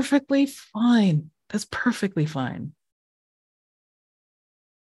 that's perfectly fine. That's perfectly fine.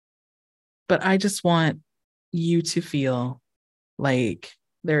 But I just want you to feel like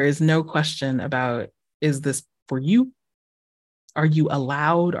there is no question about, is this for you? Are you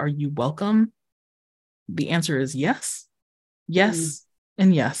allowed? Are you welcome? The answer is yes, yes,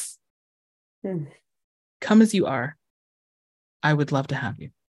 and yes. Come as you are. I would love to have you.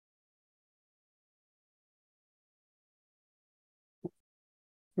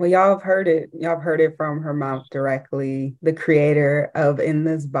 Well, y'all have heard it. Y'all have heard it from her mouth directly. The creator of In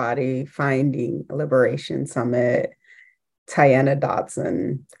This Body, Finding Liberation Summit, Tiana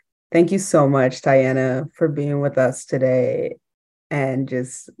Dodson. Thank you so much, Tiana, for being with us today and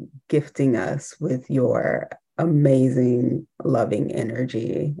just gifting us with your amazing, loving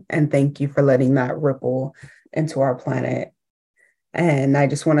energy. And thank you for letting that ripple into our planet. And I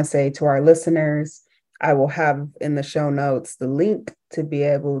just want to say to our listeners, I will have in the show notes the link to be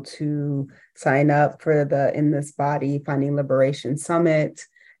able to sign up for the In This Body Finding Liberation Summit,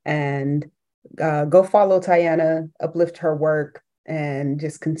 and go follow Tiana, uplift her work, and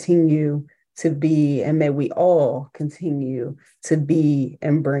just continue to be, and may we all continue to be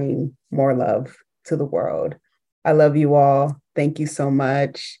and bring more love to the world. I love you all. Thank you so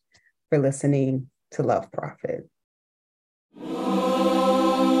much for listening to Love Prophet.